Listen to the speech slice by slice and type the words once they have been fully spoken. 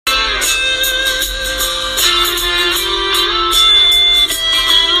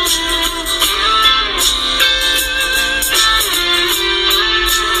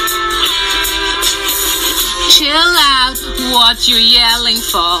what you're yelling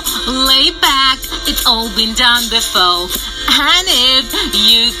for. Lay back, it's all been done before. And if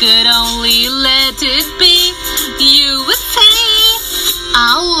you could only let it be, you would say,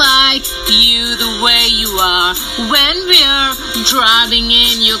 I like you the way you are. When we're driving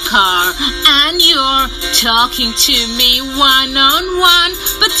in your car and you're talking to me one-on-one,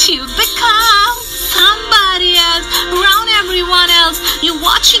 but you become somebody else around everyone else. You're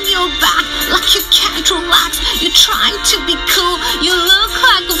watching your back like you can't relax. You're trying to be cool. You look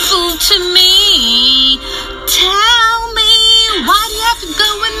like a fool to me. Tell me, why do you have to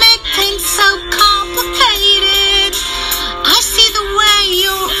go and make things so complicated? I see the way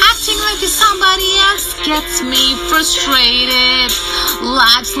you're acting like you're somebody else gets me frustrated.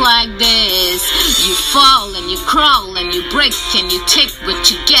 Life's like this. You fall and you crawl and you break and you take what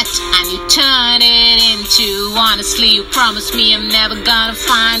you get and you turn it into honestly. You promise me I'm never gonna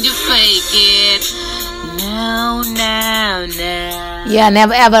find you, fake it. No, no, no. Yeah,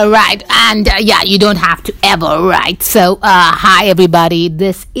 never ever right. And yeah, you don't have to ever right. So, hi everybody.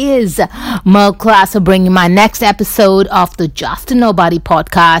 This is Merle Classer bringing my next episode of the Just a Nobody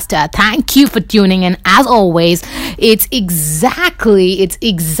podcast. Thank you for tuning in. As always, it's exactly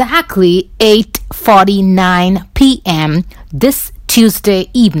 8:49 p.m. this Tuesday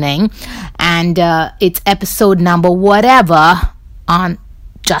evening, and it's episode number whatever on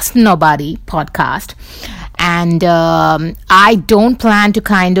Just Nobody podcast. And I don't plan to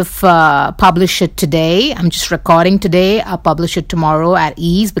kind of publish it today. I'm just recording today. I'll publish it tomorrow at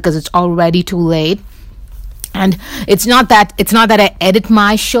ease because it's already too late. And it's not that I edit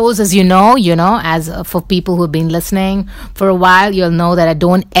my shows, as you know, as for people who've been listening for a while, you'll know that I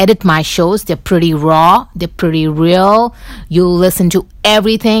don't edit my shows. They're pretty raw. They're pretty real. You'll listen to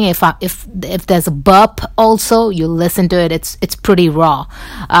everything. If there's a burp also, you'll listen to it. It's pretty raw.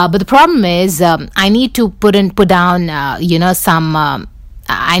 But the problem is, I need to put down, some.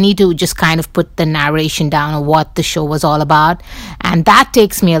 I need to just kind of put the narration down of what the show was all about. And that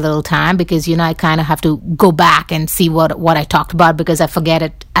takes me a little time because, I kind of have to go back and see what I talked about because I forget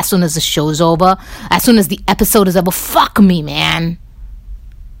it as soon as the show's over. As soon as the episode is over. Fuck me, man.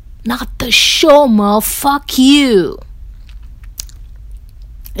 Not the show, Merle. Fuck you.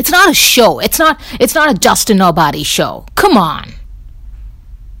 It's not a show. It's not a Just a Nobody show. Come on.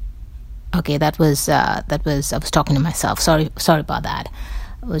 Okay, I was talking to myself. Sorry about that.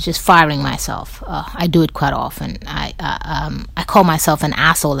 I was just firing myself. I do it quite often. I call myself an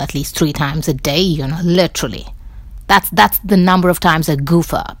asshole at least 3 times a day, literally. That's the number of times I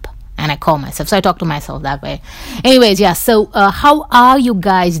goof up and I call myself. So I talk to myself that way. Anyways, yeah, so how are you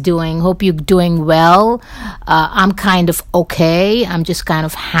guys doing? Hope you're doing well. I'm kind of okay. I'm just kind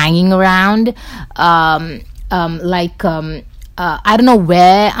of hanging around. I don't know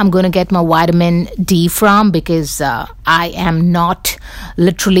where I'm going to get my vitamin D from because I am not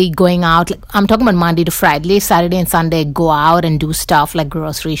literally going out. I'm talking about Monday to Friday. Saturday and Sunday, go out and do stuff like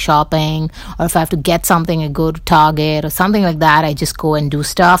grocery shopping. Or if I have to get something, I go to Target or something like that. I just go and do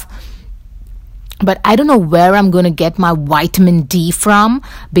stuff. But I don't know where I'm going to get my vitamin D from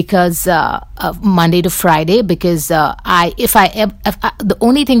because Monday to Friday because the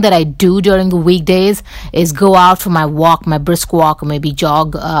only thing that I do during the weekdays is go out for my walk, my brisk walk, or maybe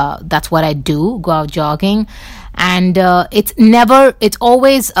jog. That's what I do, go out jogging. And it's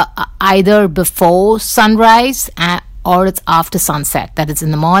always either before sunrise or it's after sunset, that it's in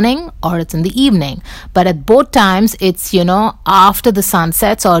the morning or it's in the evening. But at both times, it's, after the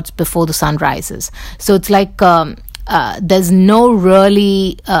sunsets or it's before the sun rises. So it's like there's no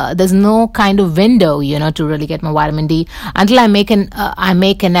kind of window, to really get my vitamin D until I make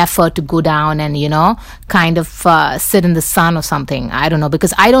an effort to go down and, kind of sit in the sun or something. I don't know,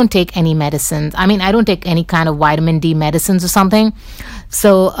 because I don't take any medicines. I don't take any kind of vitamin D medicines or something.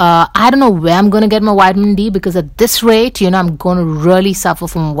 So I don't know where I'm going to get my vitamin D because at this rate, I'm going to really suffer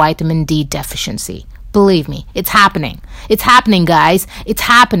from vitamin D deficiency. Believe me, it's happening. It's happening, guys. It's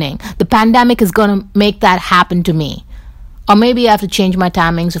happening. The pandemic is going to make that happen to me. Or maybe I have to change my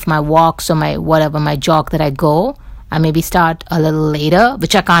timings of my walks or my jog that I go. I maybe start a little later,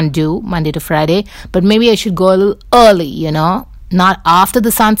 which I can't do Monday to Friday. But maybe I should go a little early, not after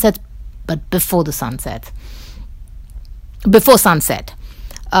the sunset, but before the sunset. Before sunset.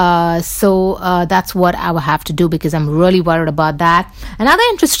 So that's what I will have to do because I'm really worried about that. Another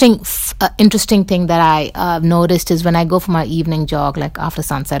interesting thing that I noticed is when I go for my evening jog, like after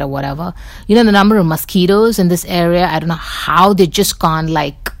sunset or whatever, the number of mosquitoes in this area, I don't know how they just gone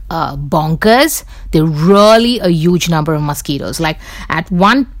like bonkers. They're really a huge number of mosquitoes. Like at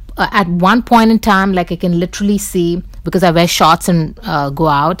one point in time, like I can literally see, because I wear shorts and go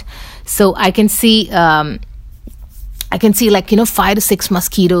out, so I can see I can see 5 to 6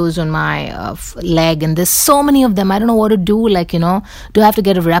 mosquitoes on my leg, and there's so many of them. I don't know what to do. Do I have to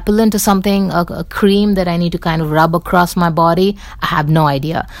get a repellent or something, a cream that I need to kind of rub across my body? I have no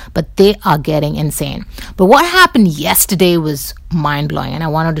idea, but they are getting insane. But what happened yesterday was mind-blowing, and I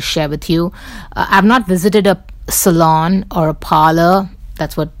wanted to share with you. I've not visited a salon or a parlor.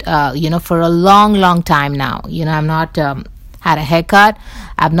 That's what, for a long, long time now. I'm not... had a haircut.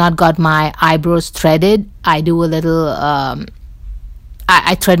 I've not got my eyebrows threaded. I do a little,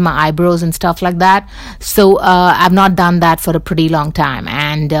 I thread my eyebrows and stuff like that. So I've not done that for a pretty long time.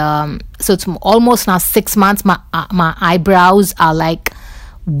 And so it's almost now 6 months. My eyebrows are like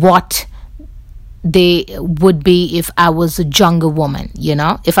what they would be if I was a jungle woman,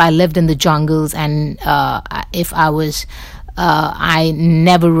 if I lived in the jungles, and if I was, I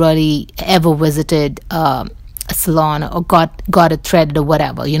never really ever visited a salon or got it threaded or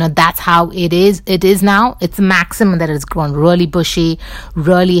whatever. That's how it is now. It's maximum that it's grown really bushy,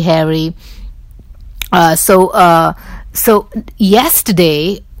 really hairy. So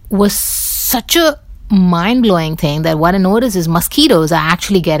yesterday was such a mind-blowing thing that what I noticed is mosquitoes are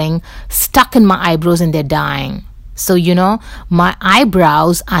actually getting stuck in my eyebrows and they're dying. So my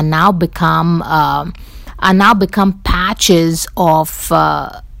eyebrows are now become patches of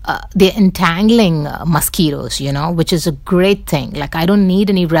they're entangling mosquitoes, which is a great thing. I don't need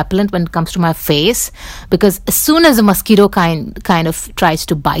any repellent when it comes to my face, because as soon as a mosquito kind of tries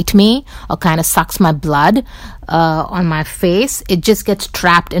to bite me or kind of sucks my blood on my face, it just gets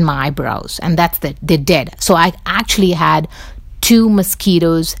trapped in my eyebrows, and that's it. They're dead. So I actually had 2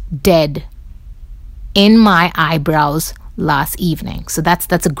 mosquitoes dead in my eyebrows last evening. So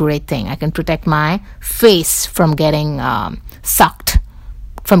that's a great thing. I can protect my face from getting sucked,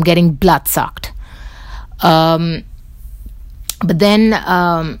 from getting blood sucked. But then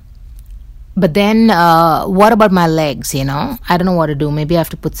what about my legs? I don't know what to do. Maybe I have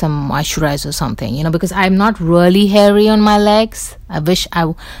to put some moisturizer or something, because I'm not really hairy on my legs. I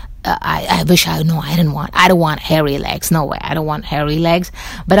don't want hairy legs. No way. I don't want hairy legs.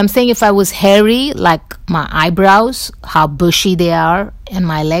 But I'm saying if I was hairy, like my eyebrows, how bushy they are, and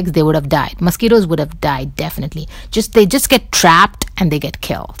my legs, they would have died. Mosquitoes would have died, definitely. They just get trapped and they get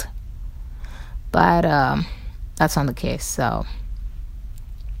killed. But that's not the case. So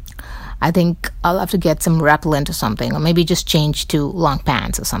I think I'll have to get some repellent or something, or maybe just change to long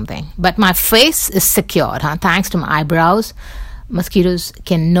pants or something. But my face is secured, thanks to my eyebrows. Mosquitoes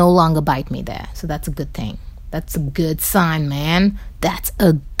can no longer bite me there. So that's a good thing. That's a good sign, man. That's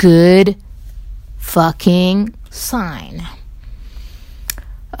a good fucking sign.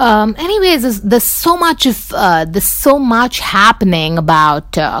 Anyways, there's so much happening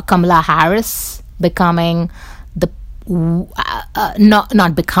about Kamala Harris becoming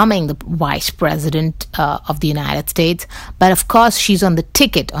not becoming the vice president of the United States, but of course she's on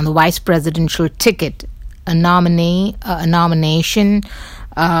the vice presidential ticket, a nomination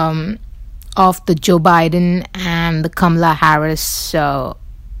of the Joe Biden and the Kamala Harris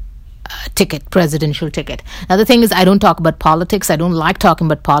presidential ticket. Now the thing is, I don't talk about politics. I don't like talking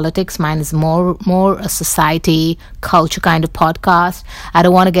about politics. Mine is more a society, culture kind of podcast. I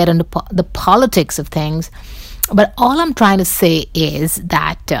don't want to get into the politics of things. But all I'm trying to say is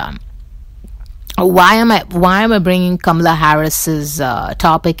that why am I bringing Kamala Harris's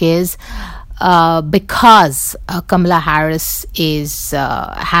topic is because Kamala Harris has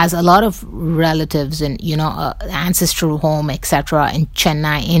a lot of relatives in ancestral home, etc. in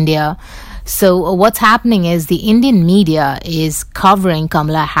Chennai, India. So what's happening is the Indian media is covering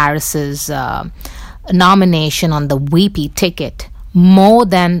Kamala Harris's nomination on the VP ticket more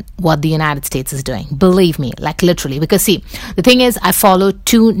than what the United States is doing. Believe me, literally. Because see, the thing is, I follow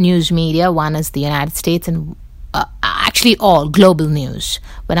 2 news media. One is the United States and actually all global news.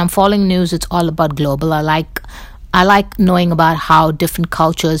 When I'm following news, it's all about global. I like knowing about how different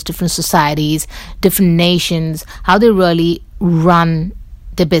cultures, different societies, different nations, how they really run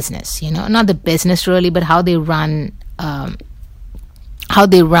the business. Not the business really, but how they run the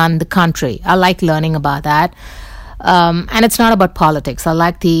country. I like learning about that. And it's not about politics. I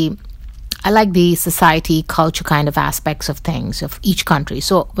like the society, culture kind of aspects of things of each country.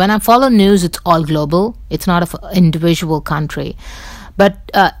 So when I follow news, it's all global. It's not of an individual country.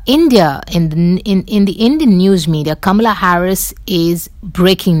 But India, in the Indian news media, Kamala Harris is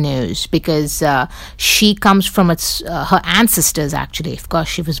breaking news because she comes from her ancestors, actually. Of course,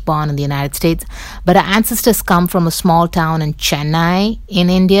 she was born in the United States, but her ancestors come from a small town in Chennai, in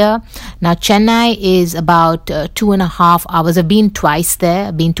India. Now, Chennai is about 2.5 hours. I've been twice there.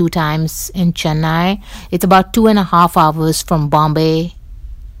 I've been 2 times in Chennai. It's about 2.5 hours from Bombay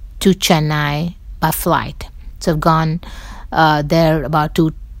to Chennai by flight. So I've gone there about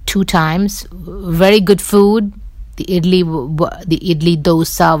two times. Very good food. The idli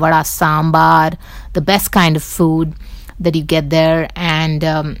dosa, vada sambar, the best kind of food that you get there. And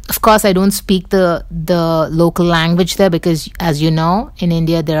of course, I don't speak the local language there because, as you know, in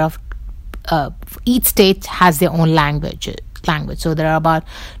India there are each state has their own language. So there are about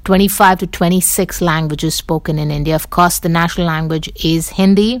 25 to 26 languages spoken in India. Of course, the national language is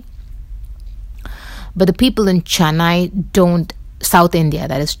Hindi, but the people in Chennai don't. South India,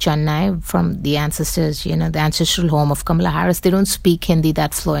 that is Chennai, from the ancestors, the ancestral home of Kamala Harris, they don't speak Hindi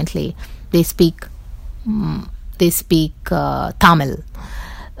that fluently. They speak Tamil.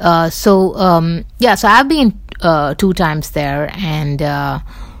 So I've been 2 times there, and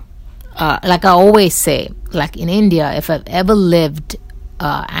like I always say, like in India, if I've ever lived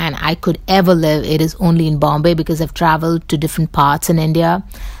and I could ever live, it is only in Bombay, because I've traveled to different parts in India,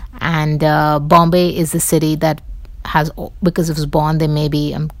 and Bombay is the city that has, because I was born there,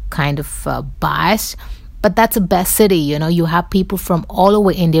 maybe I'm kind of biased, but that's the best city. You have people from all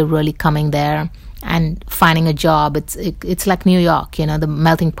over India really coming there and finding a job. It's like New York, the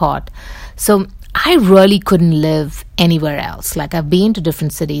melting pot. So I really couldn't live anywhere else. Like, I've been to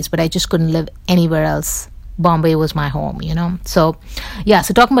different cities, but I just couldn't live anywhere else. Bombay was my home, So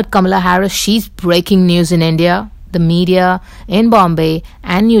talking about Kamala Harris, she's breaking news in India. The media in Bombay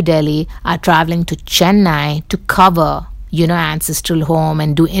and New Delhi are traveling to Chennai to cover, ancestral home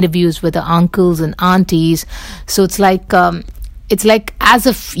and do interviews with the uncles and aunties. So it's like as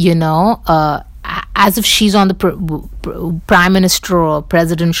if, as if she's on the prime minister or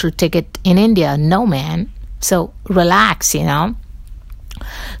presidential ticket in India. No, man. So relax,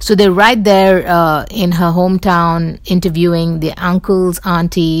 So they're right there in her hometown interviewing the uncles,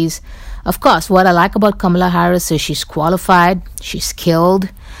 aunties. Of course, what I like about Kamala Harris is she's qualified, she's skilled,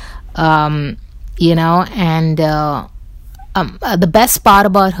 and the best part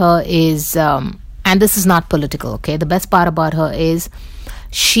about her is, and this is not political, okay? The best part about her is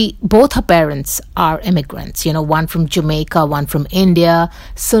both her parents are immigrants, one from Jamaica, one from India.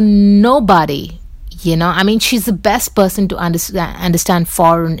 So nobody, she's the best person to understand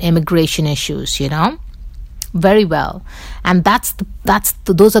foreign immigration issues, very well. And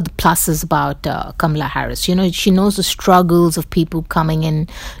those are the pluses about Kamala Harris. She knows the struggles of people coming in,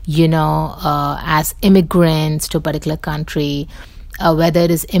 as immigrants to a particular country, whether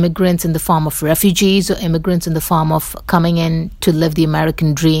it is immigrants in the form of refugees or immigrants in the form of coming in to live the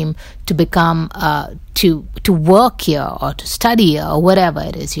American dream, to become, to work here or to study here or whatever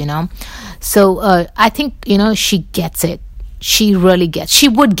it is, So I think, she gets it. She really she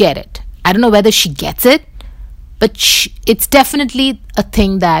would get it. I don't know whether she gets it, but it's definitely a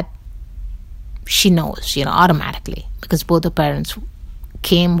thing that she knows, automatically, because both her parents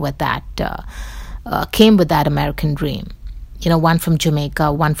came with that American dream. One from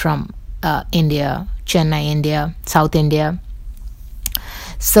Jamaica, one from India, Chennai, India, South India.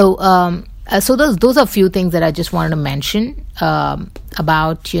 So those are a few things that I just wanted to mention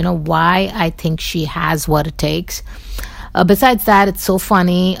about, why I think she has what it takes. Besides that, it's so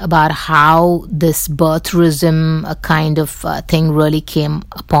funny about how this birtherism kind of thing really came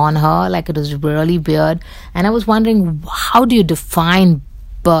upon her. Like, it was really weird. And I was wondering, how do you define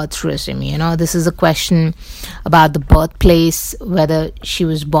birtherism? This is a question about the birthplace, whether she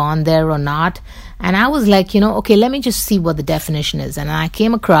was born there or not. And I was like, okay, let me just see what the definition is. And I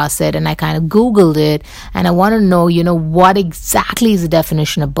came across it and I kind of Googled it. And I want to know, what exactly is the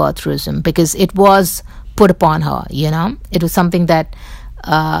definition of birtherism? Because it was put upon her, It was something that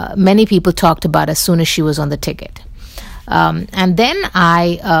many people talked about as soon as she was on the ticket. And then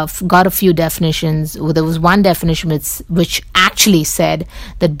I got a few definitions. There was one definition which actually said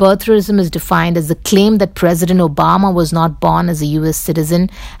that birtherism is defined as the claim that President Obama was not born as a U.S. citizen,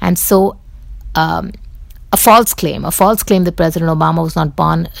 and so a false claim that President Obama was not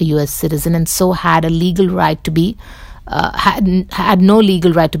born a U.S. citizen, and so had a legal right to be had no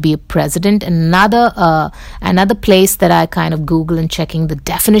legal right to be a president. Another place that I kind of Google and checking the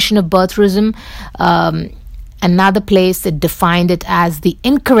definition of birtherism, another place that defined it as the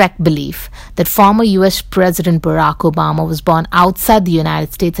incorrect belief that former U.S. President Barack Obama was born outside the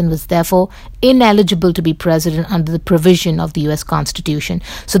United States and was therefore ineligible to be president under the provision of the U.S. Constitution.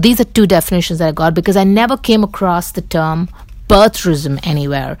 So these are two definitions that I got because I never came across the term birtherism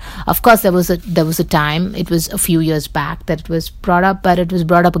anywhere. Of course, there was a time, it was a few years back, that it was brought up, but it was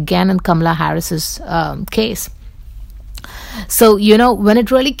brought up again in Kamala Harris's case. So, when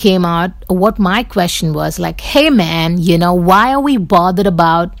it really came out, what my question was like, hey man, why are we bothered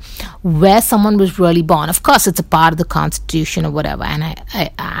about where someone was really born? Of course, it's a part of the Constitution or whatever. And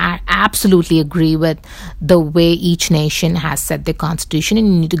I absolutely agree with the way each nation has set their Constitution, and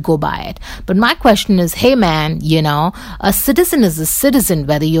you need to go by it. But my question is, hey man, a citizen is a citizen,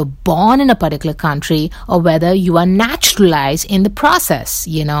 whether you're born in a particular country or whether you are naturalized in the process,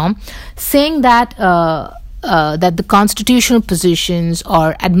 saying that, that the constitutional positions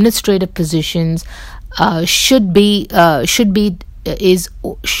or administrative positions is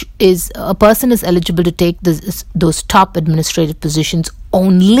a person is eligible to take those top administrative positions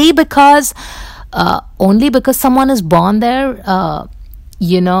only because someone is born there,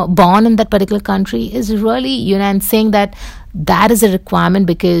 born in that particular country, is really, and saying that is a requirement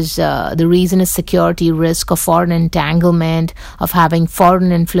because the reason is security risk or foreign entanglement, of having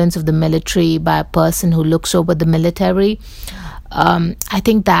foreign influence of the military by a person who looks over the military. I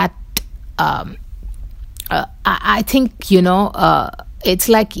think that I think it's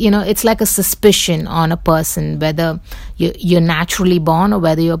like a suspicion on a person whether you're naturally born or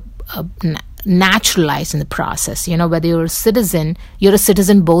whether you're naturalized in the process, whether you're a citizen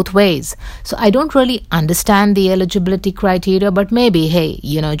both ways. So I don't really understand the eligibility criteria, but maybe, hey,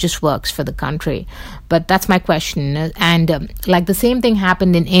 it just works for the country. But that's my question. And like the same thing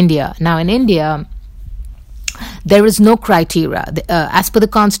happened in India. Now in India, there is no criteria. As per the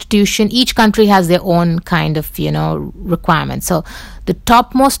Constitution, each country has their own kind of, requirements. So the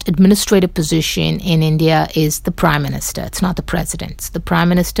topmost administrative position in India is the Prime Minister. It's not the President. The Prime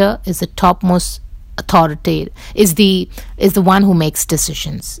Minister is the topmost authority, is the one who makes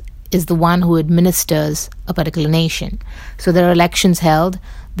decisions, is the one who administers a particular nation. So there are elections held.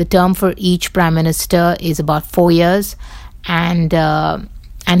 The term for each Prime Minister is about 4 years, and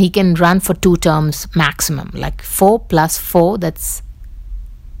he can run for 2 terms maximum, like 4 plus 4, that's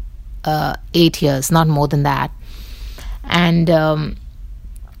 8 years, not more than that. And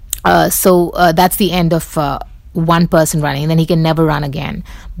so that's the end of one person running, and then he can never run again.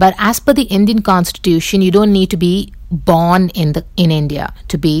 But as per the Indian Constitution, you don't need to be born in India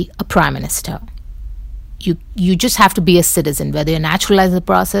to be a Prime Minister. You just have to be a citizen, whether you're naturalized in the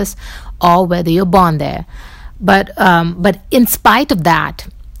process or whether you're born there. But in spite of that,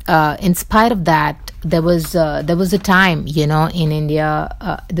 there was a time, in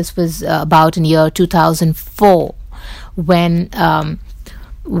India. This was about in year 2004, when an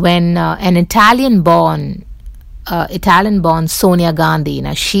Italian-born Sonia Gandhi.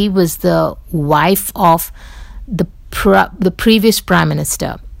 Now she was the wife of the previous prime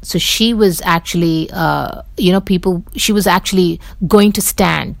minister. So she was actually, she was actually going to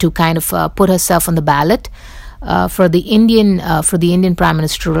stand to kind of put herself on the ballot for the Indian prime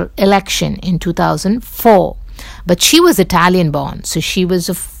ministerial election in 2004. But she was Italian born, so she was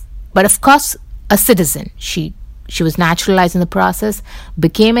but of course a citizen. She was naturalized in the process,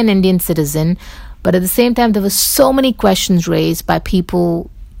 became an Indian citizen, but at the same time there were so many questions raised by people,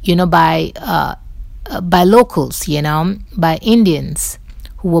 by locals, by Indians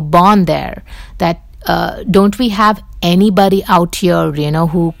who were born there, that don't we have anybody out here,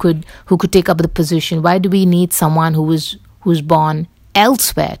 who could take up the position? Why do we need someone who's born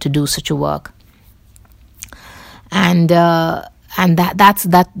elsewhere to do such a work? And that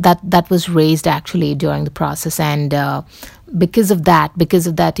was raised actually during the process, and because of that,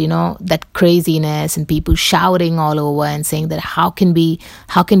 that craziness and people shouting all over and saying that how can we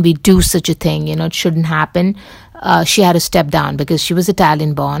do such a thing? It shouldn't happen. She had to step down because she was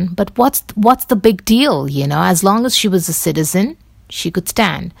Italian born. But what's the big deal? As long as she was a citizen, she could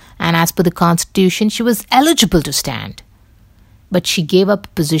stand, and as per the Constitution, she was eligible to stand. But she gave up a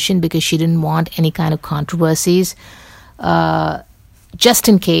position because she didn't want any kind of controversies. Just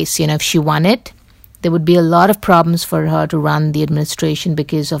in case, if she won it, there would be a lot of problems for her to run the administration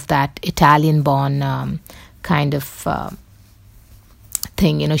because of that Italian-born kind of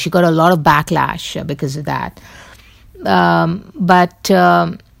thing. She got a lot of backlash because of that. But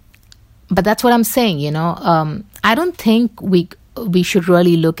that's what I'm saying. I don't think we should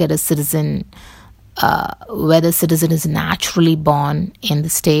really look at a citizen, whether a citizen is naturally born in the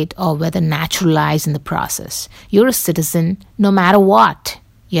state or whether naturalized in the process. You're a citizen no matter what,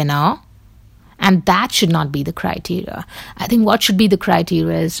 and that should not be the criteria. I think what should be the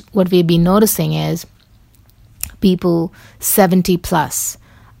criteria is, what we've been noticing is people 70 plus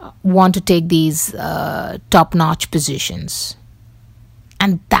want to take these top-notch positions,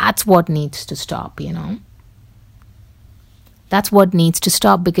 and that's what needs to stop. That's what needs to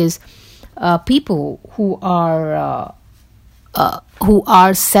stop, because people who are who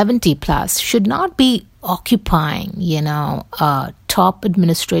are 70 plus should not be occupying, top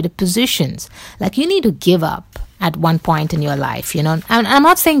administrative positions. Like, you need to give up at one point in your life, And I'm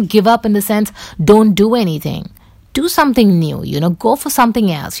not saying give up in the sense don't do anything. Do something new, go for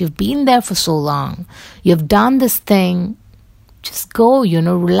something else. You've been there for so long. You've done this thing. Just go,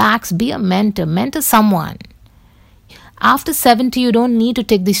 relax, be a mentor someone. After 70, you don't need to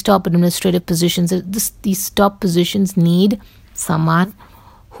take these top administrative positions. These top positions need someone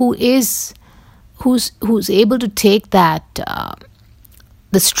who's able to take that,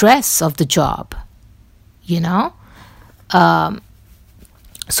 the stress of the job,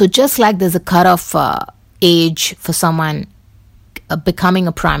 So just like there's a cutoff age for someone becoming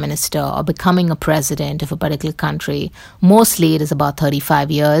a prime minister or becoming a president of a particular country, mostly it is about 35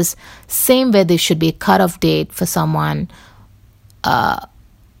 years. Same way there should be a cutoff date for someone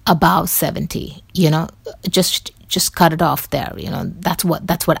about 70. Just cut it off there. That's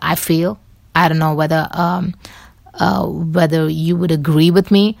what I feel. I don't know whether you would agree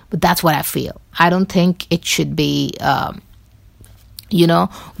with me, but that's what I feel. I don't think it should be.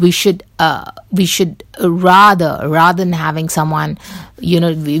 We should rather than having someone,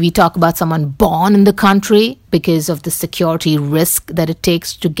 we talk about someone born in the country because of the security risk that it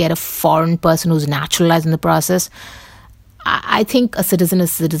takes to get a foreign person who's naturalized in the process. I think a citizen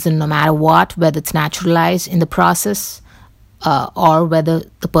is a citizen no matter what, whether it's naturalized in the process or whether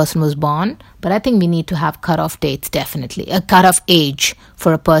the person was born. But I think we need to have cutoff dates, definitely. A cutoff age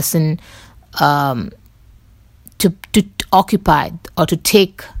for a person to occupy or to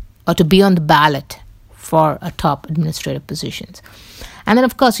take or to be on the ballot for a top administrative positions. And then,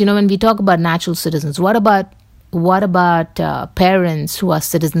 of course, when we talk about natural citizens, what about parents who are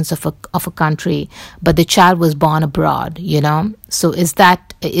citizens of a country, but the child was born abroad? So is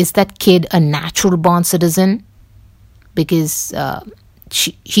that kid a natural born citizen because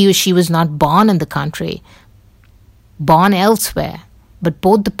he or she was not born in the country, born elsewhere, but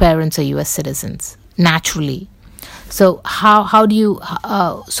both the parents are U.S. citizens naturally? So how do you?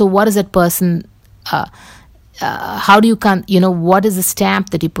 So what is that person? How do you what is the stamp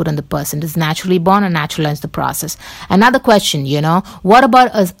that you put on the person? Is naturally born or naturalized the process? Another question, what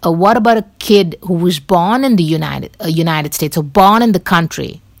about a kid who was born in the United States or born in the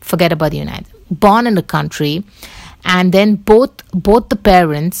country? Forget about the born in the country, and then both the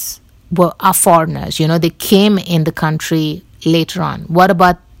parents are foreigners. They came in the country later on. What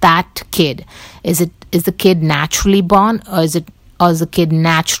about that kid? Is the kid naturally born, or is the kid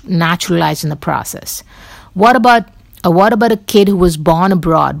naturalized in the process? What about a kid who was born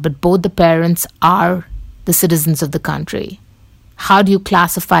abroad, but both the parents are the citizens of the country? How do you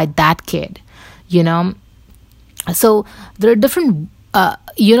classify that kid? So there are different. There are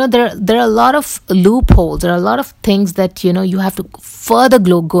a lot of loopholes. There are a lot of things that you have to further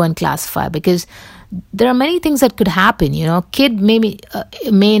go and classify, because there are many things that could happen. Kid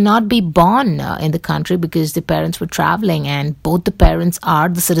may not be born in the country because the parents were traveling and both the parents are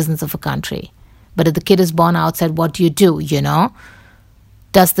the citizens of a country. But if the kid is born outside, what do? Does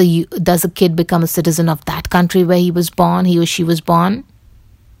the kid become a citizen of that country where he or she was born?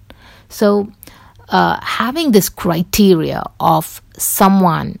 So having this criteria of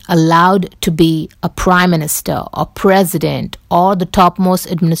someone allowed to be a prime minister or president or the topmost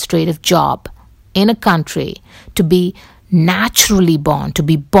administrative job in a country, to be naturally born, to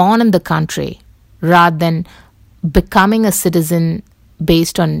be born in the country, rather than becoming a citizen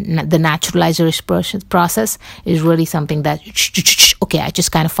based on the naturalization process, is really something that, okay, I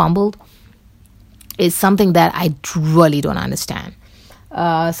just kind of fumbled, is something that I really don't understand.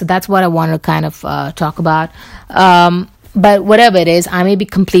 So that's what I want to kind of talk about. But whatever it is, I may be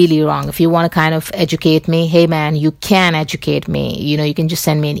completely wrong. If you want to kind of educate me, hey man, you can educate me. You can just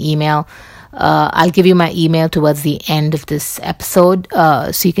send me an email. I'll give you my email towards the end of this episode,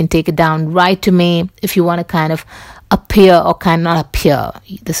 so you can take it down. Write to me if you want to kind of appear, or kind of not appear.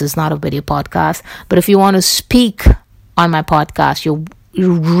 This is not a video podcast, but if you want to speak on my podcast, you're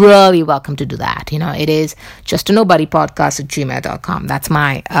really welcome to do that. It is just a nobody podcast at gmail.com. That's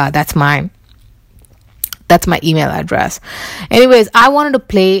my email address. Anyways, I wanted to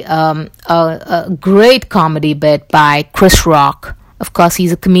play a great comedy bit by Chris Rock. Of course,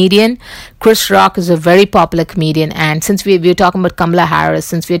 he's a comedian. Chris Rock is a very popular comedian. And since we're talking about Kamala Harris,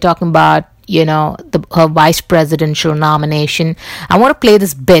 since we're talking about, her vice presidential nomination, I want to play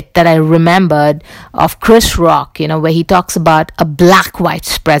this bit that I remembered of Chris Rock, where he talks about a black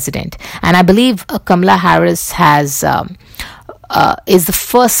vice president. And I believe Kamala Harris is the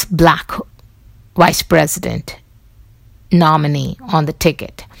first black vice president nominee on the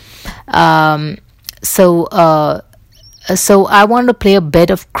ticket. So I wanted to play a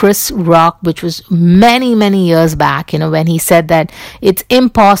bit of Chris Rock, which was many, many years back, when he said that it's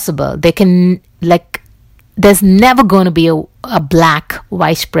impossible. There's never going to be a black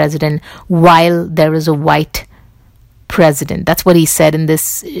vice president while there is a white president. That's what he said in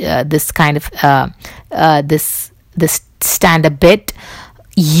this this stand-up bit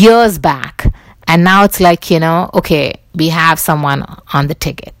years back. And now it's like, okay, we have someone on the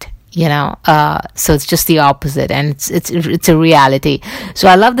ticket. So it's just the opposite, and it's a reality. So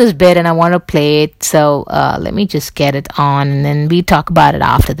I love this bit and I want to play it. So let me just get it on, and then we talk about it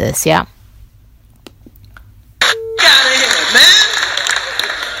after this. Yeah. Get out of here, man.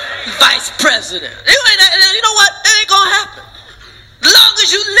 Vice president. You know what? That ain't gonna happen. As long as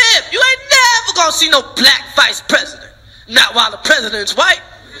you live, you ain't never gonna see no black vice president. Not while the president's white.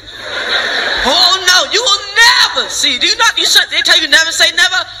 Oh no, you will never see. Do you not? They tell you never say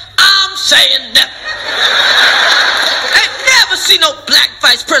never. I'm saying never. Ain't never see no black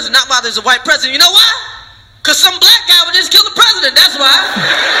vice president. Not while there's a white president. You know why? Cause some black guy would just kill the president. That's why.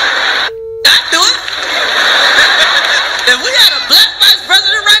 I'd do it. If we had a black vice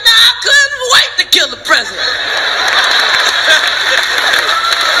president right now, I couldn't wait to kill the president.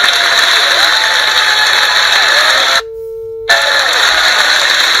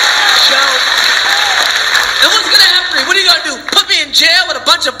 Jail with a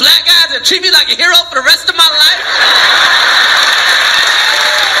bunch of black guys and treat me like a hero for the rest of my life?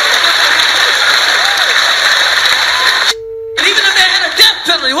 And even if they had a death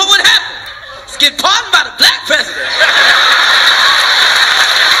penalty, what would happen? Just get pardoned by the black president.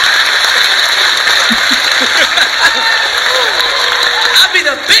 I'd be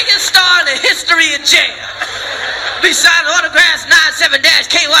the biggest star in the history of jail. Be signing autographs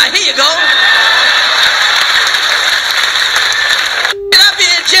 97-KY. Here you go.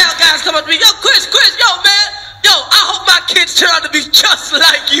 Jail guys come up to me, yo, Chris, yo, man, yo, I hope my kids turn out to be just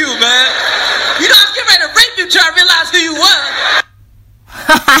like you, man. You know, I'm getting ready to rape you till I realize who you were.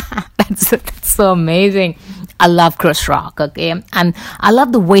 That's so amazing. I love Chris Rock, okay? And I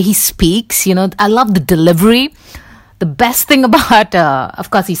love the way he speaks, I love the delivery. The best thing about, of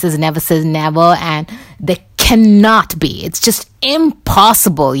course, he says never, and there cannot be. It's just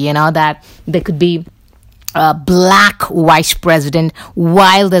impossible, that there could be a black vice president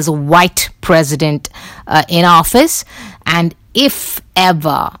while there's a white president in office. And if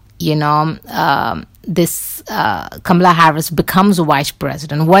ever, this Kamala Harris becomes a vice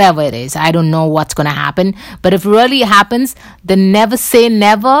president, whatever it is, I don't know what's going to happen. But if it really happens, the never say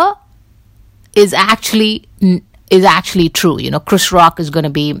never is actually true. Chris Rock is going to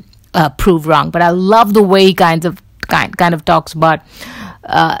be proved wrong. But I love the way he kind of talks about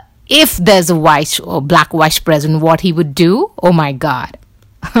if there's a white or black vice president, what he would do. Oh my God.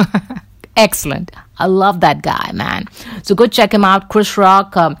 Excellent. I love that guy, man. So go check him out, Chris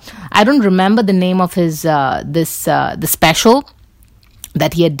Rock. I don't remember the name of his the special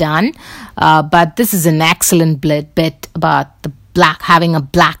that he had done, but this is an excellent bit about the having a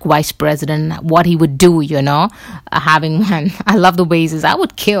black vice president, what he would do, having one. I love the way he says, I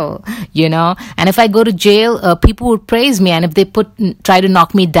would kill, and if I go to jail, people would praise me, and if they try to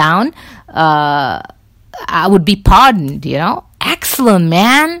knock me down, I would be pardoned, Excellent,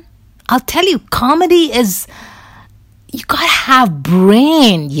 man. I'll tell you, comedy is, you gotta have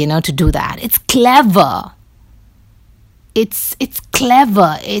brain, to do that. It's clever. It's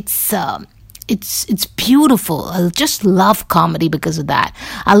clever. It's beautiful. I just love comedy because of that.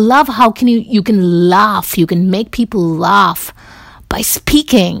 I love how you can laugh. You can make people laugh by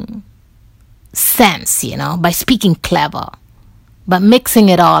speaking sense, by speaking clever, by mixing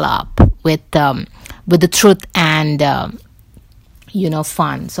it all up with the truth and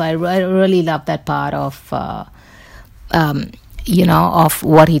fun. So I really love that part of of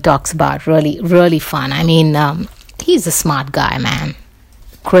what he talks about. Really, really fun. I mean, he's a smart guy, man.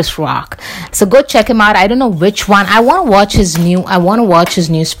 Chris Rock. So go check him out. I don't know which one. I want to watch his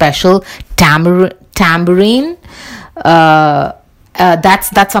new special, Tambourine.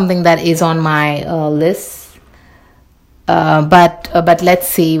 That's something that is on my list. But let's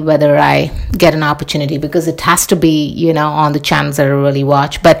see whether I get an opportunity, because it has to be, on the channels that I really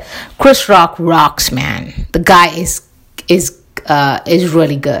watch. But Chris Rock rocks, man. The guy is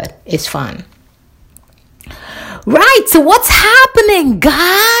really good. It's fun. Right, so what's happening,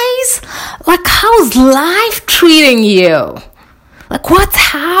 guys? Like, how's life treating you? Like, what's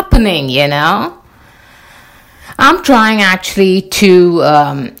happening, I'm trying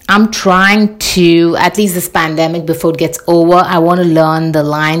to, at least this pandemic, before it gets over, I want to learn the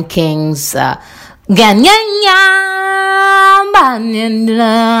Lion King's, the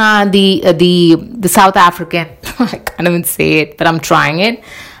South African I can't even say it, but I'm trying it.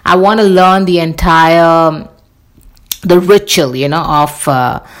 I want to learn the ritual, of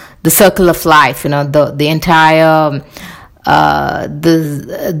the circle of life, the entire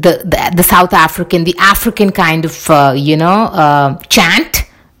the South African, the African kind of chant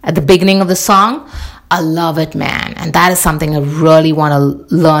at the beginning of the song. I love it, man, and that is something I really want to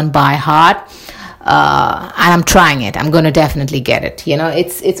learn by heart. And I'm trying it. I'm going to definitely get it.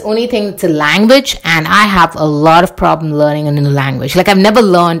 It's only thing. It's a language, and I have a lot of problem learning a new language. Like, I've never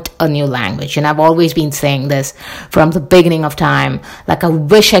learned a new language, and I've always been saying this from the beginning of time. Like, I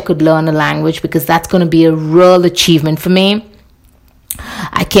wish I could learn a language, because that's going to be a real achievement for me.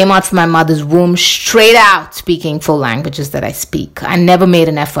 I came out from my mother's womb straight out speaking full languages that I speak. I never made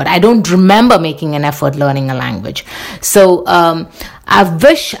an effort. I don't remember making an effort learning a language. So I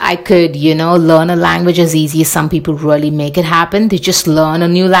wish I could, learn a language as easy as some people really make it happen. They just learn a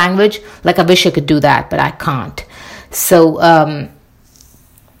new language. Like, I wish I could do that, but I can't. So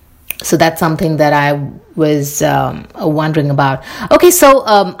that's something that I was wondering about. Okay, so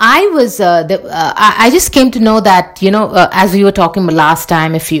I just came to know that, as we were talking about last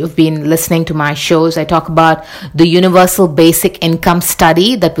time, if you've been listening to my shows, I talk about the universal basic income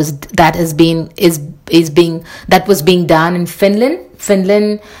study that was being done in Finland.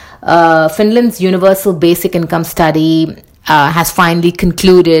 Finland's universal basic income study has finally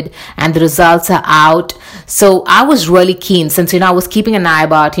concluded, and the results are out. So I was really keen, since I was keeping an eye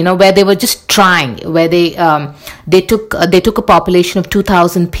about where they were just trying, where they took a population of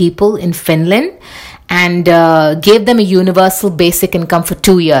 2,000 people in Finland and gave them a universal basic income for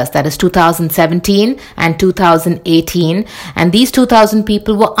 2 years, that is 2017 and 2018. And these 2,000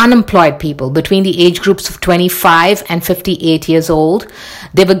 people were unemployed people between the age groups of 25 and 58 years old.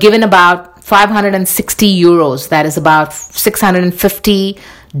 They were given about 560 euros, that is about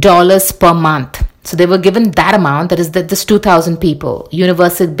 $650 per month. So they were given that amount, that is this 2,000 people,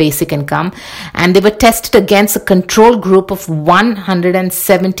 universal basic income, and they were tested against a control group of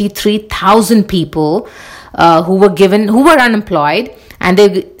 173,000 people who were unemployed, and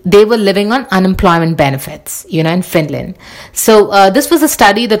they were living on unemployment benefits, in Finland. So this was a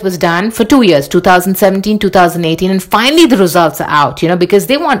study that was done for 2 years, 2017, 2018, and finally the results are out, because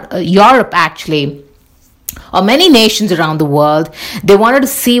they want Europe actually, or many nations around the world, they wanted to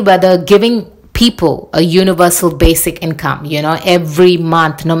see whether giving people a universal basic income, every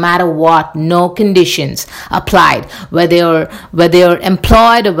month, no matter what, no conditions applied, whether you're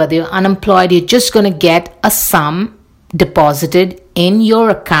employed or whether you're unemployed, you're just going to get a sum deposited in your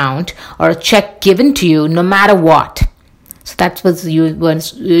account or a check given to you no matter what. So that was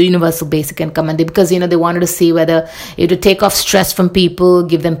universal basic income, and because they wanted to see whether it would take off stress from people,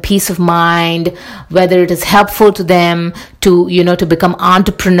 give them peace of mind, whether it is helpful to them to to become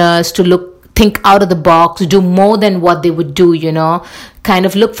entrepreneurs, to think out of the box, do more than what they would do, kind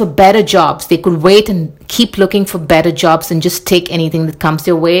of look for better jobs. They could wait and keep looking for better jobs and just take anything that comes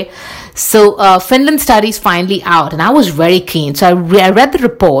their way. So Finland study is finally out, and I was very keen. So I read the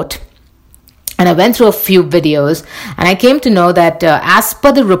report, and I went through a few videos, and I came to know that as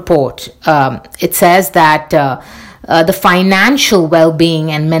per the report, it says that the financial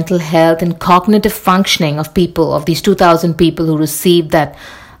well-being and mental health and cognitive functioning of these 2,000 people who received that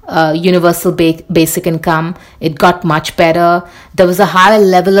universal basic income, it got much better. There was a higher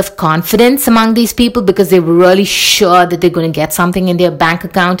level of confidence among these people because they were really sure that they're going to get something in their bank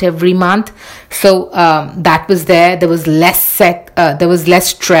account every month. So that was there. There was less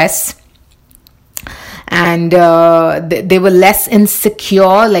stress, and they were less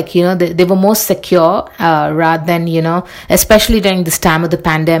insecure. They were more secure rather than especially during this time of the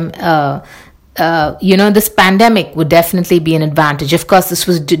pandemic. This pandemic would definitely be an advantage. Of course, this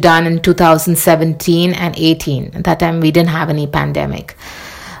was done in 2017 and 18. At that time, we didn't have any pandemic.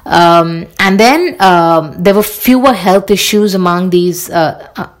 And then there were fewer health issues among these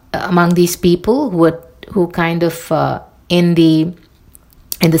people who kind of in the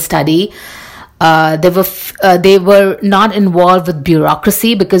study. They were not involved with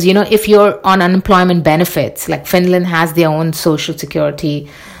bureaucracy because if you're on unemployment benefits, like Finland has their own social security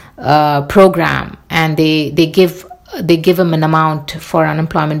program, and they give them an amount for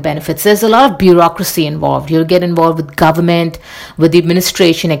unemployment benefits. There's a lot of bureaucracy involved. You'll get involved with government, with the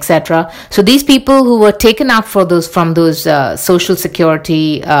administration, etc. So these people who were taken out from those social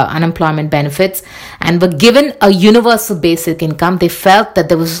security unemployment benefits and were given a universal basic income, they felt that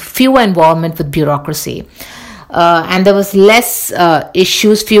there was fewer involvement with bureaucracy. And there was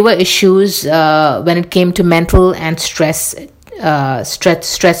fewer issues when it came to mental and stress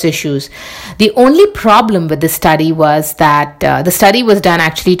stress issues. The only problem with the study was that the study was done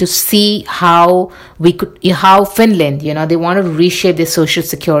actually to see how Finland, they wanted to reshape their social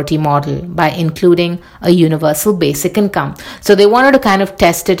security model by including a universal basic income. So they wanted to kind of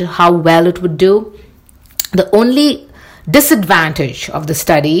test it, how well it would do. The only disadvantage of the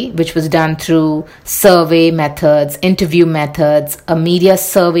study, which was done through survey methods, interview methods, a media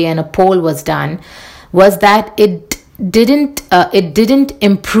survey and a poll was done, was that it didn't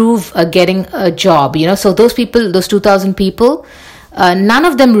improve getting a job. So those 2,000 people, none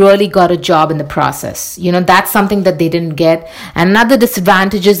of them really got a job in the process. That's something that they didn't get. And another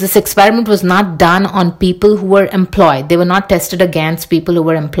disadvantage is this experiment was not done on people who were employed. They were not tested against people who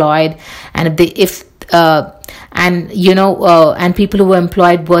were employed. And and people who were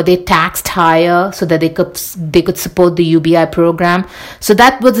employed, were they taxed higher so that they could support the UBI program? So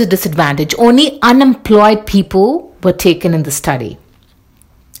that was a disadvantage. Only unemployed people were taken in the study.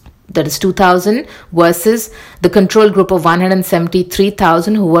 That is 2,000 versus the control group of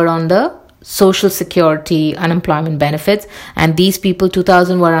 173,000 who were on the Social Security unemployment benefits, and these people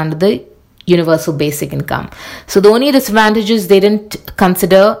 2,000 were under the universal basic income. So the only disadvantage is they didn't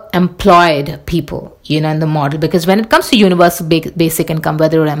consider employed people, in the model, because when it comes to universal basic income,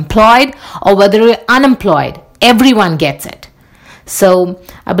 whether you're employed or whether you're unemployed, everyone gets it. So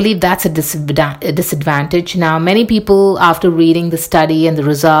I believe that's a disadvantage. Now, many people, after reading the study and the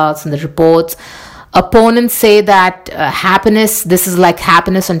results and the reports, opponents say that this is like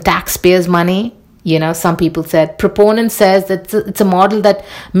happiness on taxpayers' money. Some people said. Proponents says that it's a model that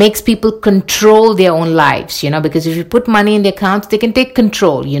makes people control their own lives, because if you put money in the accounts, they can take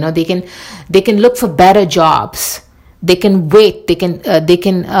control, they can look for better jobs. They can wait. They can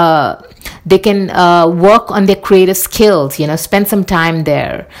work on their creative skills. Spend some time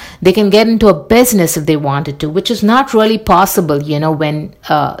there. They can get into a business if they wanted to, which is not really possible. When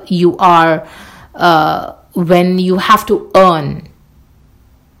you have to earn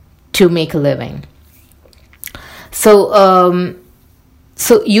to make a living. So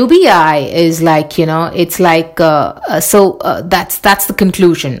UBI is like, it's like, that's the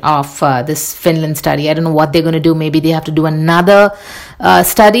conclusion of this Finland study. I don't know what they're going to do. Maybe they have to do another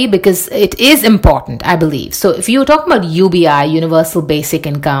study, because it is important, I believe. So if you're talking about UBI, Universal Basic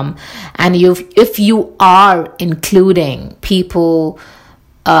Income, and if you are including people,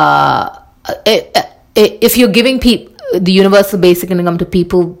 if you're giving the Universal Basic Income to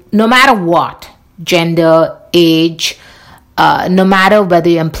people, no matter what, gender, age, no matter whether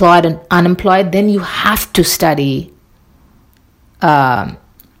you're employed or unemployed, then you have to study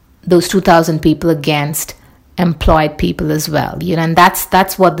those 2,000 people against employed people as well. And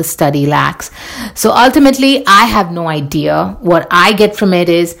that's what the study lacks. So ultimately, I have no idea. What I get from it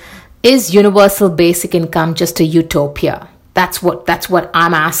is universal basic income just a utopia? That's what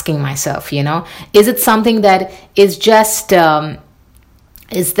I'm asking myself. Is it something that is just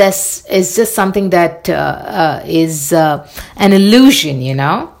is just something that is an illusion?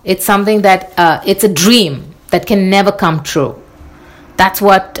 It's something that it's a dream that can never come true. That's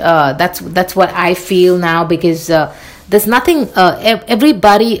what I feel now, because there's nothing.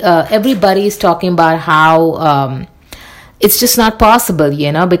 Everybody is talking about how it's just not possible,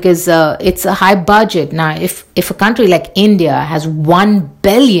 because it's a high budget. Now, if a country like India has 1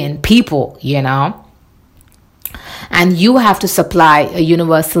 billion people, and you have to supply a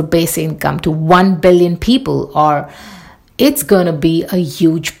universal basic income to 1 billion people, or it's going to be a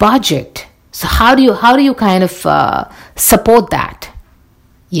huge budget. So how do you kind of support that?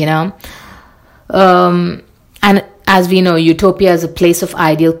 And as we know, utopia is a place of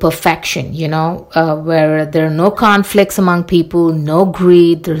ideal perfection, where there are no conflicts among people, no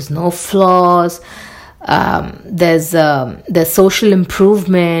greed, there's no flaws. There's social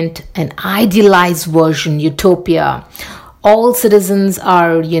improvement, an idealized version, utopia. All citizens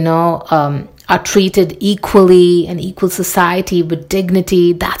are treated equally, an equal society with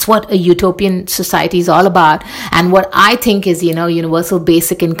dignity. That's what a utopian society is all about. And what I think is, universal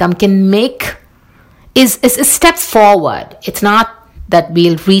basic income can make is a step forward. It's not that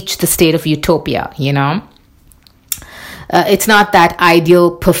we'll reach the state of utopia, it's not that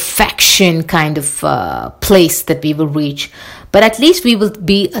ideal perfection kind of place that we will reach, but at least we will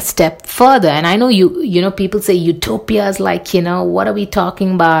be a step further. And I know people say utopia is like, what are we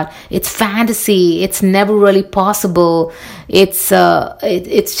talking about? It's fantasy. It's never really possible. It's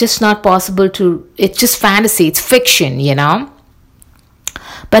just not possible it's just fantasy. It's fiction,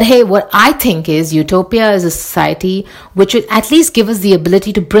 But hey, what I think is utopia is a society which would at least give us the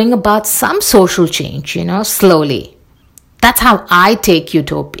ability to bring about some social change, slowly. That's how I take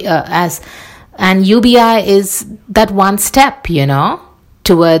utopia, as And UBI is that one step,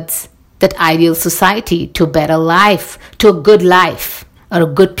 towards that ideal society, to a better life, to a good life or a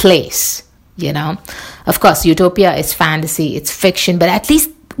good place, Of course, utopia is fantasy, it's fiction, but at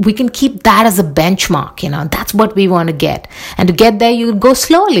least we can keep that as a benchmark, That's what we want to get. And to get there, you go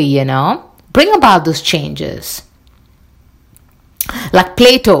slowly, Bring about those changes. Like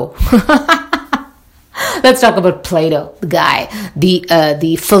Plato. Let's talk about Plato, the guy,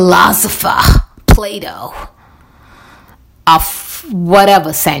 the philosopher, Plato, of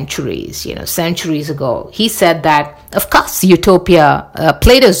whatever centuries, centuries ago. He said that, of course, utopia,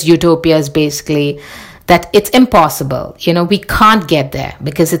 Plato's utopia is basically that it's impossible. We can't get there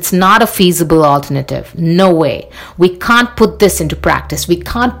because it's not a feasible alternative. No way. We can't put this into practice. We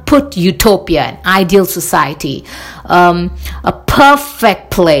can't put utopia, an ideal society, a perfect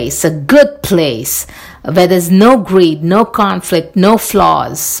place, a good place where there's no greed, no conflict, no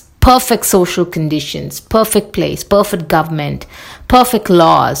flaws, perfect social conditions, perfect place, perfect government, perfect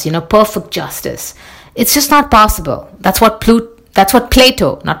laws, perfect justice. It's just not possible. That's what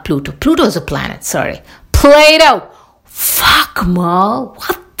Plato, not Pluto. Pluto is a planet, sorry. Plato! Fuck, Mo.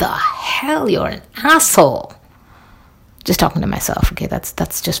 What the hell? You're an asshole. Just talking to myself, okay?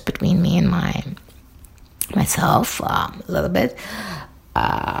 That's just between me and myself a little bit.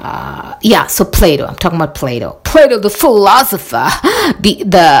 So Plato. I'm talking about Plato. Plato, the philosopher,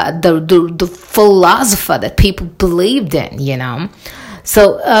 the philosopher that people believed in,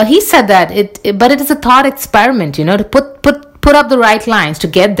 So he said that but it is a thought experiment, to put up the right lines to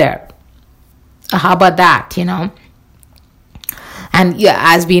get there. How about that, And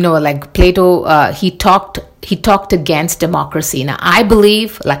as we know, like Plato, he talked against democracy. Now, I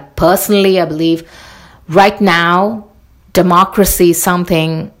believe right now, democracy is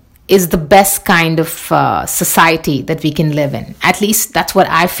the best kind of society that we can live in. At least that's what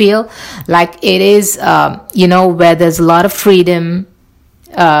I feel. Like it is, where there's a lot of freedom.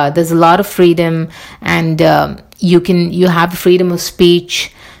 There's a lot of freedom, and you have freedom of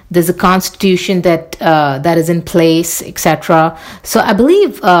speech. There's a constitution that is in place, etc. So I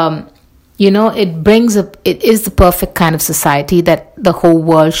believe, it is the perfect kind of society that the whole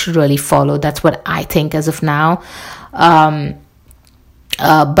world should really follow. That's what I think as of now.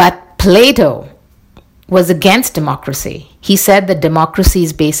 But Plato was against democracy. He said that democracy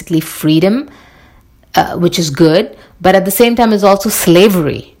is basically freedom, which is good, but at the same time is also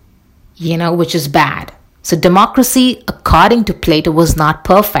slavery, which is bad. So democracy, according to Plato, was not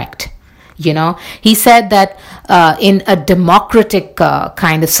perfect. He said that in a democratic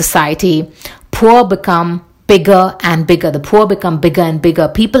kind of society, poor become bigger and bigger. The poor become bigger and bigger.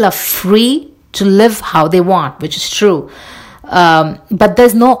 People are free to live how they want, which is true. But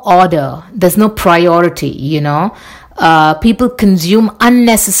there's no order. There's no priority, People consume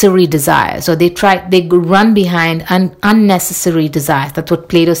unnecessary desires, or they run behind unnecessary desires. That's what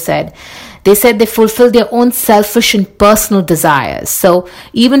Plato said. They said they fulfill their own selfish and personal desires. So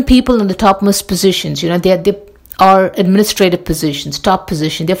even people in the topmost positions, they are administrative positions, top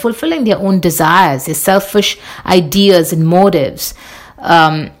position, they're fulfilling their own desires, their selfish ideas and motives.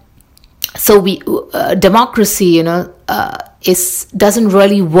 So democracy, doesn't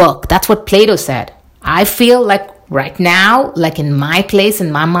really work. That's what Plato said. I feel like right now, like in my place,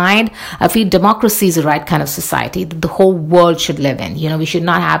 in my mind, I feel democracy is the right kind of society that the whole world should live in. We should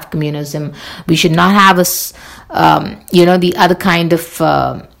not have communism. We should not have the other kind of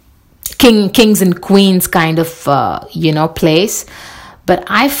kings and queens kind of, place. But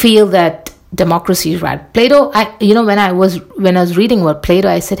I feel that democracy is right. Plato, when I was reading about Plato,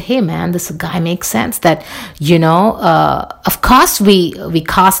 I said, hey man, this guy makes sense that, of course we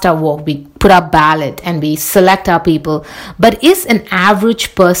cast our vote, we put our ballot and we select our people, but is an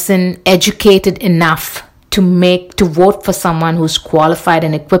average person educated enough to vote for someone who's qualified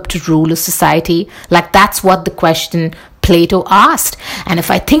and equipped to rule a society? Like that's what the question Plato asked. And if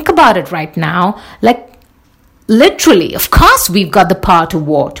I think about it right now, like literally, of course, we've got the power to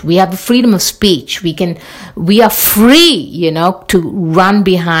vote. We have the freedom of speech. We are free, to run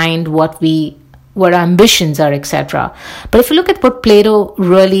behind what our ambitions are, etc. But if you look at what Plato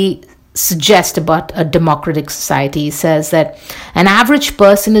really suggests about a democratic society, he says that an average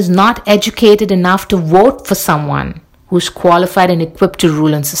person is not educated enough to vote for someone who's qualified and equipped to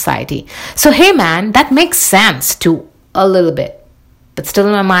rule in society. So, hey man, that makes sense to a little bit. But still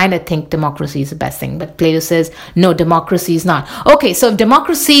in my mind, I think democracy is the best thing. But Plato says, no, democracy is not. Okay, so if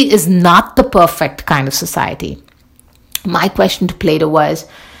democracy is not the perfect kind of society, my question to Plato was,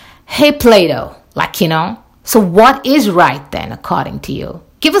 hey, Plato, so what is right then, according to you?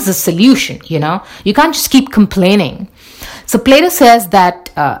 Give us a solution, You can't just keep complaining. So Plato says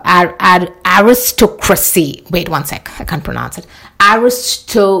that aristocracy. Wait one sec, I can't pronounce it.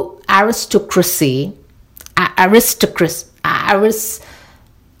 Aristocracy.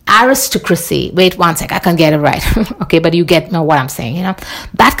 Wait one sec, I can't get it right. Okay, but you get what I'm saying.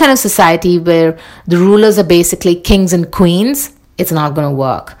 That kind of society where the rulers are basically kings and queens, it's not going to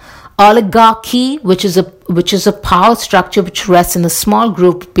work. Oligarchy, which is a power structure which rests in a small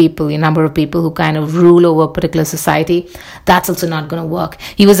group of people, a number of people who kind of rule over a particular society, that's also not going to work.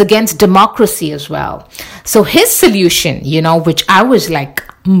 He was against democracy as well. So his solution, which I was like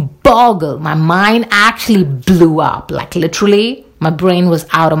boggled, my mind actually blew up, like literally my brain was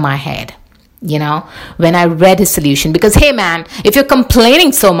out of my head, when I read his solution. Because hey man, if you're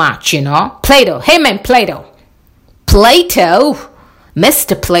complaining so much, Plato, hey man, Plato,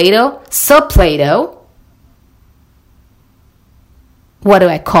 Mr. Plato, Sir Plato. What do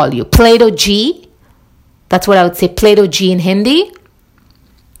I call you? Plato G? That's what I would say, Plato G in Hindi.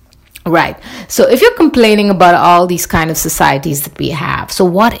 Right. So if you're complaining about all these kind of societies that we have, so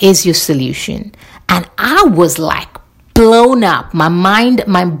what is your solution? And I was like blown up.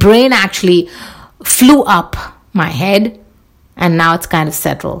 My brain actually flew up my head. And now it's kind of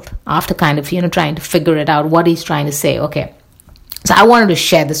settled after kind of, trying to figure it out, what he's trying to say. Okay. So I wanted to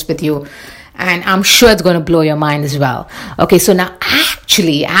share this with you, and I'm sure it's going to blow your mind as well. Okay, so now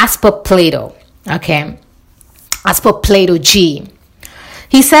actually, as per Plato, as per Plato G,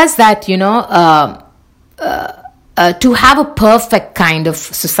 he says that, to have a perfect kind of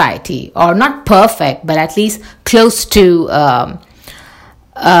society, or not perfect, but at least close to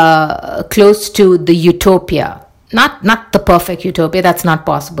the utopia. Not the perfect utopia, that's not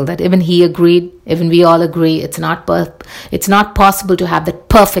possible. That even he agreed, even we all agree, it's not possible to have that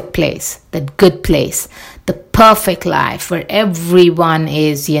perfect place, that good place, the perfect life where everyone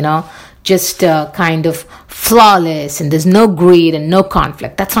is, just kind of flawless and there's no greed and no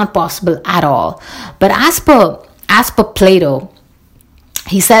conflict. That's not possible at all. But as per Plato,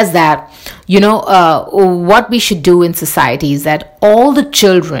 he says that, what we should do in society is that all the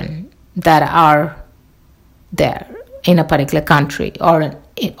children that are there in a particular country or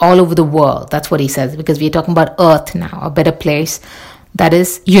all over the world, that's what he says, because we're talking about Earth now, a better place that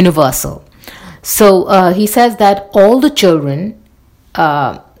is universal. So he says that all the children,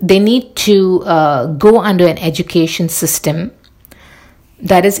 they need to go under an education system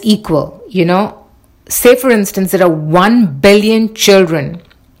that is equal. Say for instance, there are 1 billion children,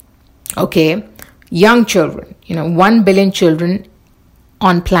 young children, 1 billion children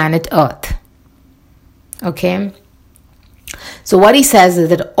on planet Earth. Okay, so what he says is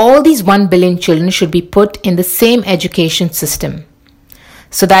that all these 1 billion children should be put in the same education system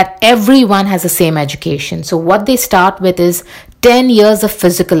so that everyone has the same education. So what they start with is 10 years of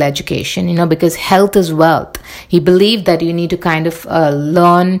physical education, because health is wealth. He believed that you need to kind of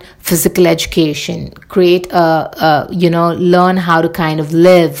learn physical education, learn how to kind of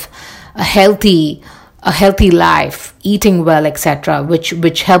live a healthy life, eating well, etc.,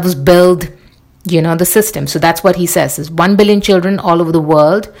 which helps build the system. So that's what he says is 1 billion children all over the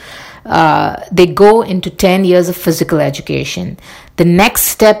world. They go into 10 years of physical education. The next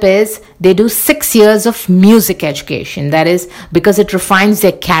step is they do 6 years of music education. That is because it refines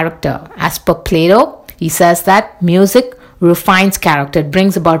their character. As per Plato, he says that music refines character. It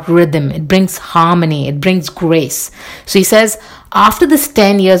brings about rhythm. It brings harmony. It brings grace. So he says after this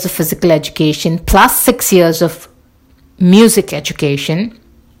 10 years of physical education plus 6 years of music education,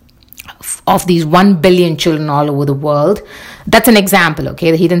 of these 1 billion children all over the world. That's an example,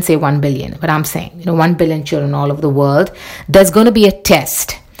 okay? He didn't say 1 billion, but I'm saying, 1 billion children all over the world. There's going to be a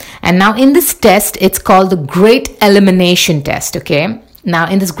test. And now in this test, it's called the Great Elimination Test, okay? Now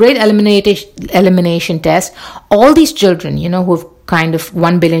in this Great Elimination Test, all these children, who've kind of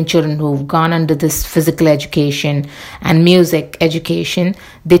 1 billion children who've gone under this physical education and music education,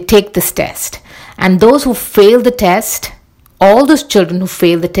 they take this test. And those who fail the test, all those children who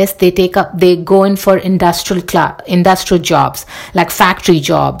fail the test, they go in for industrial jobs, like factory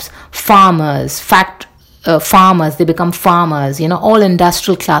jobs, farmers, they become farmers, all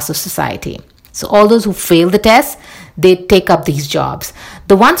industrial class of society. So all those who fail the test, they take up these jobs.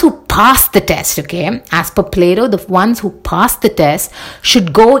 The ones who pass the test, okay, as per Plato, the ones who pass the test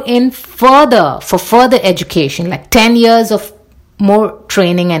should go in for further education, like 10 years of more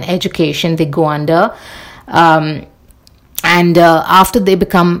training and education they go under. And after they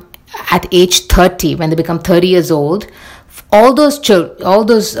become at age 30, when they become 30 years old, all those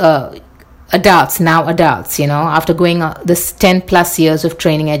adults, after going this 10 plus years of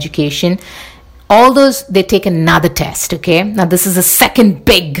training education, all those, they take another test, okay? Now this is the second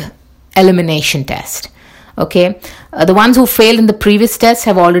big elimination test, Okay, the ones who failed in the previous tests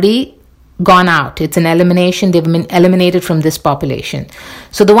have already gone out. It's an elimination. They've been eliminated from this population.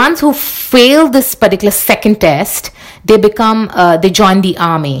 So the ones who fail this particular second test, they become they join the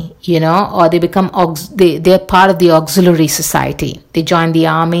army, or they become they're part of the auxiliary society. They join the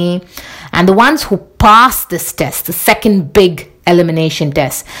army. And the ones who pass this test, the second big elimination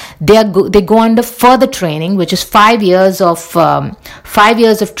test, they go under further training, which is 5 years of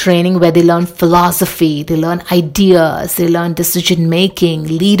training, where they learn philosophy, they learn ideas, they learn decision making,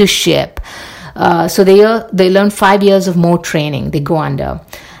 leadership. So they learn 5 years of more training. They go under,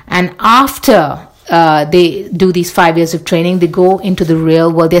 and after they do these 5 years of training, they go into the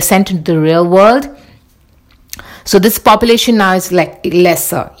real world. They're sent into the real world. So this population now is like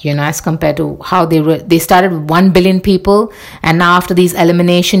lesser, as compared to how they started with 1 billion people, and now after these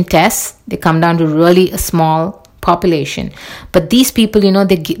elimination tests, they come down to really a small population. But these people, they're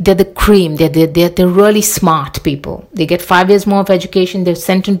the cream. They're really smart people. They get 5 years more of education. They're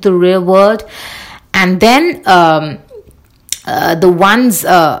sent into the real world, and then the ones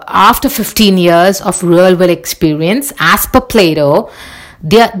after 15 years of real world experience, as per Plato,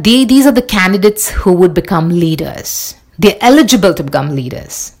 these are the candidates who would become leaders. They're eligible to become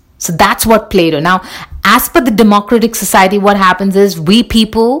leaders. So that's what Plato. Now, as per the democratic society, what happens is we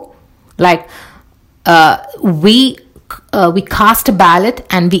people, we cast a ballot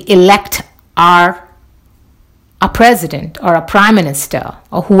and we elect our president or a prime minister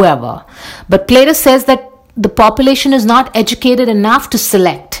or whoever. But Plato says that the population is not educated enough to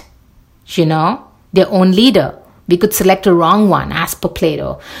select, their own leader. We could select a wrong one, as per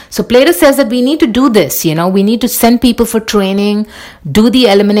Plato. So Plato says that we need to do this, we need to send people for training, do the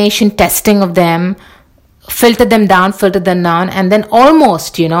elimination testing of them, filter them down, and then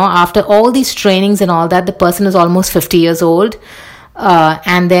almost, after all these trainings and all that, the person is almost 50 years old.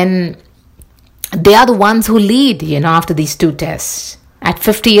 And then they are the ones who lead, after these 2 tests. At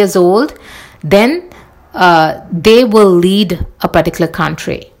 50 years old, then they will lead a particular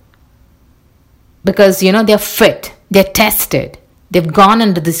country. Because, they're fit, they're tested, they've gone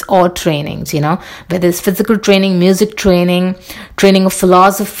under this all trainings, whether it's physical training, music training, training of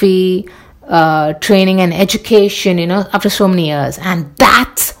philosophy, training and education, after so many years. And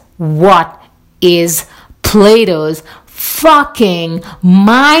that's what is Plato's fucking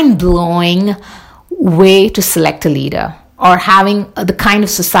mind-blowing way to select a leader, or having the kind of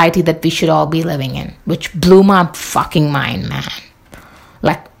society that we should all be living in, which blew my fucking mind, man.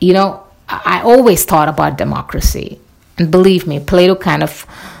 I always thought about democracy. And believe me, Plato kind of...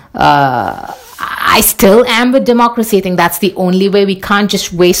 I still am with democracy. I think that's the only way. We can't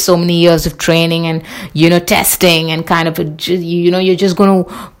just waste so many years of training and, testing and kind of, you're just going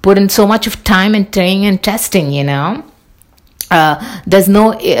to put in so much of time and training and testing, There's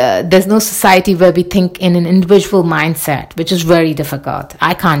no society where we think in an individual mindset, which is very difficult.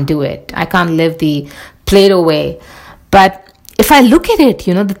 I can't do it. I can't live the Plato way. But if I look at it,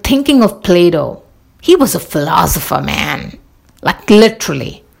 the thinking of Plato, he was a philosopher, man.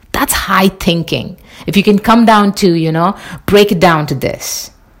 Literally. That's high thinking. If you can come down to, break it down to this.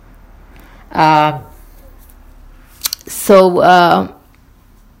 So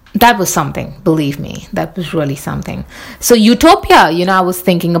that was something, believe me. That was really something. So utopia, I was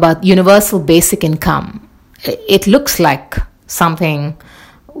thinking about universal basic income. It looks like something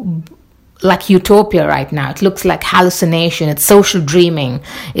like utopia right now. It looks like hallucination. It's social dreaming.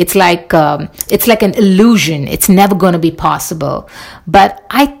 It's like an illusion. It's never going to be possible. But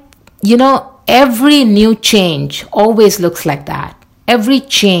every new change always looks like that. Every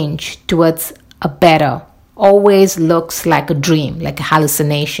change towards a better always looks like a dream, like a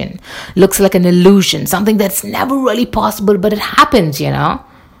hallucination. Looks like an illusion, something that's never really possible, but it happens,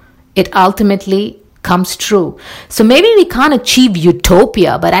 It ultimately comes true. So maybe we can't achieve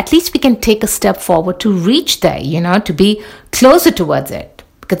utopia, but at least we can take a step forward to reach there, to be closer towards it,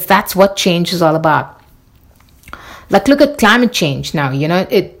 because that's what change is all about. Look at climate change now,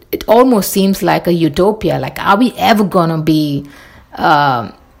 it almost seems like a utopia. Are we ever going to be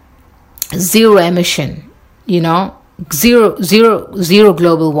zero emission, zero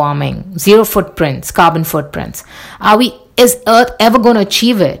global warming, zero footprints, carbon footprints? Is Earth ever going to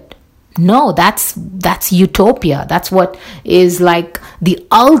achieve it? No, that's utopia. That's what is like the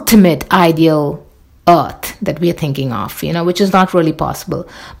ultimate ideal Earth that we are thinking of, which is not really possible.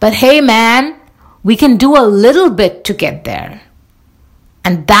 But hey, man, we can do a little bit to get there.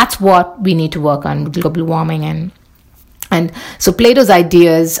 And that's what we need to work on with global warming. And so Plato's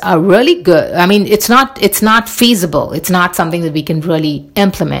ideas are really good. I mean, it's not feasible. It's not something that we can really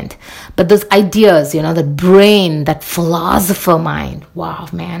implement. But those ideas, the brain, that philosopher mind, wow,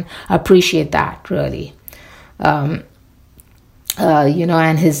 man, I appreciate that, really. And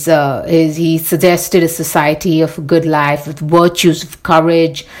he suggested a society of a good life with virtues of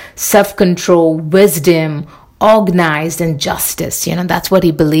courage, self-control, wisdom, organized, and justice. That's what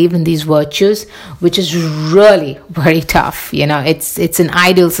he believed in, these virtues, which is really very tough. It's an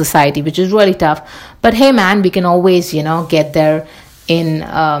ideal society, which is really tough. But hey, man, we can always, get there in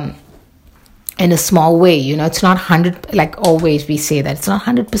a small way. It's not 100, like always we say that it's not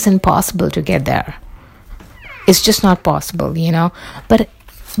 100% possible to get there. It's just not possible, but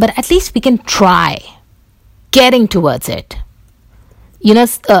at least we can try getting towards it.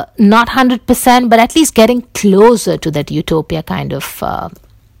 Not 100%, but at least getting closer to that utopia kind of,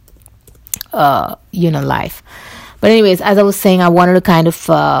 life. But anyways, as I was saying, I wanted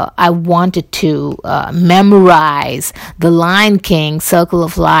to memorize the Lion King Circle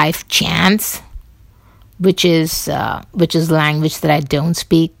of Life chants, which is language that I don't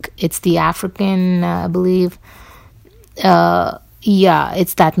speak. It's the African, I believe.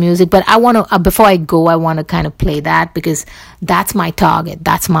 It's that music. But I want to, before I go, I want to kind of play that, because that's my target.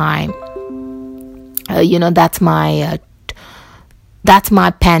 That's my, that's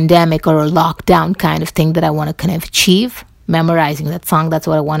my pandemic or a lockdown kind of thing that I want to kind of achieve. Memorizing that song, that's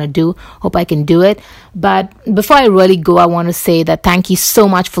what I want to do. Hope I can do it. But before I really go, I want to say that thank you so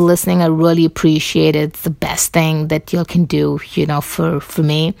much for listening. I really appreciate it. It's the best thing that you can do, for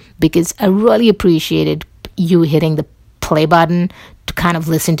me, because I really appreciated you hitting the play button to kind of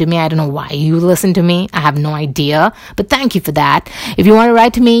listen to me. I don't know why you listen to me. I have no idea. But thank you for that. If you want to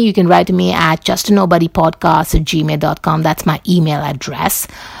write to me, you can write to me at justanobodypodcast@gmail.com. That's my email address.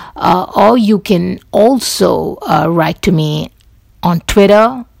 Or you can also write to me on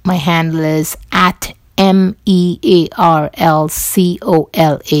Twitter. My handle is at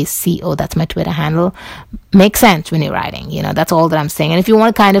MEARLCOLACO. That's my Twitter handle. Makes sense when you're writing. That's all that I'm saying. And if you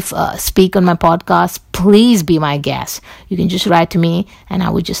want to kind of speak on my podcast, please be my guest. You can just write to me and I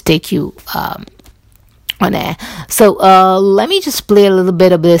would just take you on air. So let me just play a little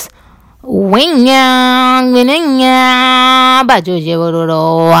bit of this. I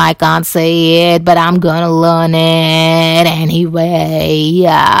can't say it, but I'm gonna learn it anyway.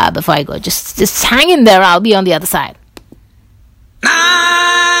 Before I go, just hang in there. I'll be on the other side.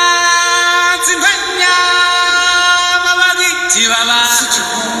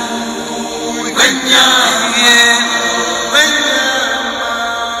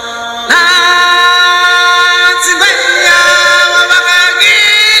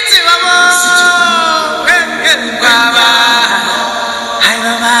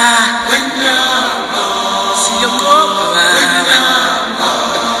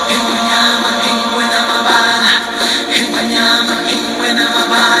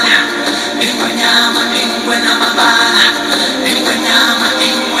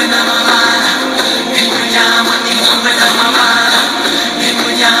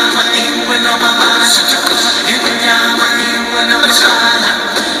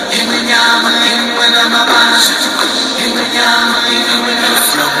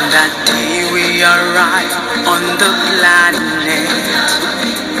 Arrive on the planet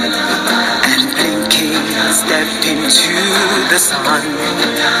and blinking step into the sun.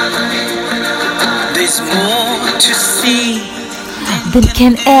 There's more to see than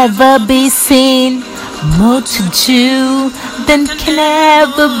can ever be seen, more to do than can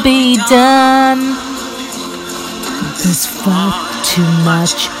ever be done. There's far too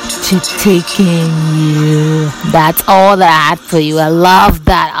much to take in you. That's all that I had for you. I love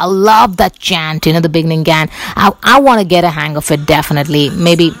that. I love that chant, the beginning chant. I want to get a hang of it, definitely.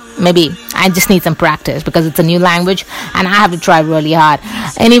 Maybe I just need some practice because it's a new language and I have to try really hard.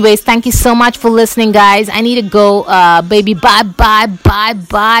 Anyways, thank you so much for listening, guys. I need to go, baby. Bye.